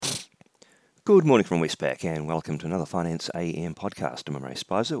Good morning from Westpac and welcome to another Finance AM podcast. I'm Ray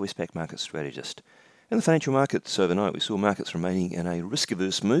Spicer, Westpac Market Strategist. In the financial markets overnight, we saw markets remaining in a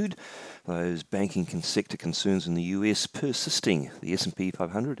risk-averse mood. Those banking sector concerns in the US persisting. The S&P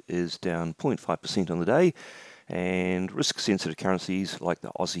 500 is down 0.5% on the day, and risk-sensitive currencies like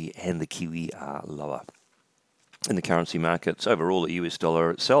the Aussie and the Kiwi are lower. In the currency markets, overall the US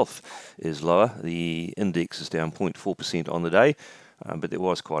dollar itself is lower. The index is down 0.4% on the day, but there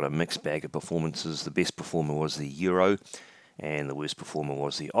was quite a mixed bag of performances. The best performer was the euro, and the worst performer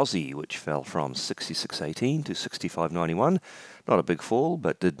was the Aussie, which fell from 66.18 to 65.91. Not a big fall,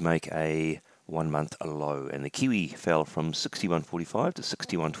 but did make a 1 month low. And the Kiwi fell from 61.45 to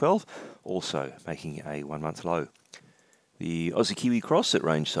 61.12, also making a 1 month low. The Aussie Kiwi cross, it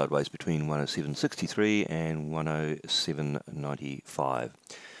ranged sideways between 107.63 and 107.95.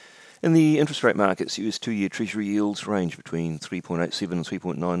 In the interest rate markets, US 2-year Treasury yields range between 3.87 and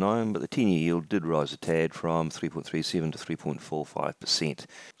 3.99, but the 10-year yield did rise a tad from 3.37 to 3.45%.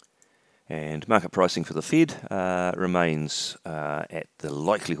 And market pricing for the Fed remains at the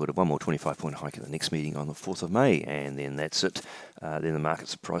likelihood of one more 25-point hike at the next meeting on the 4th of May, and then that's it. Then the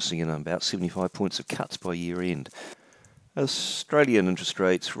markets are pricing in about 75 points of cuts by year end. Australian interest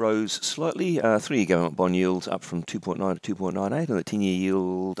rates rose slightly. 3-year government bond yields up from 2.9 to 2.98, and the 10-year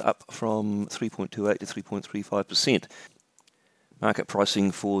yield up from 3.28 to 3.35%. Market pricing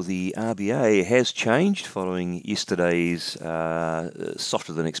for the RBA has changed following yesterday's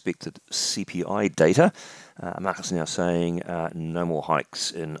softer than expected CPI data. Markets now saying no more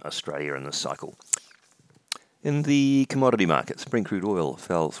hikes in Australia in this cycle. In the commodity markets, Brent crude oil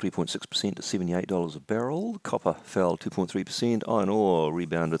fell 3.6% to $78 a barrel. Copper fell 2.3%. Iron ore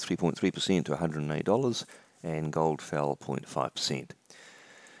rebounded 3.3% to $108. And gold fell 0.5%.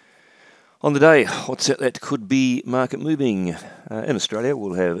 On the day, what's that could be market moving? In Australia,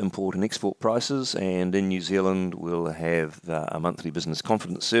 we'll have import and export prices, and in New Zealand, we'll have a monthly business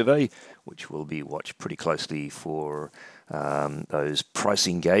confidence survey, which will be watched pretty closely for those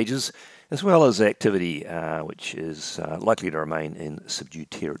pricing gauges, as well as activity, which is likely to remain in subdued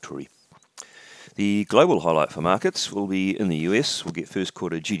territory. The global highlight for markets will be in the US. We'll get first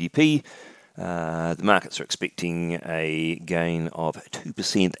quarter GDP. The markets are expecting a gain of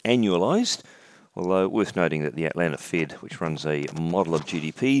 2% annualised, although worth noting that the Atlanta Fed, which runs a model of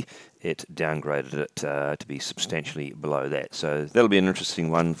GDP, it downgraded it to be substantially below that. So that'll be an interesting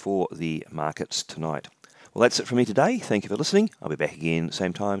one for the markets tonight. Well, that's it from me today. Thank you for listening. I'll be back again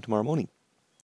same time tomorrow morning.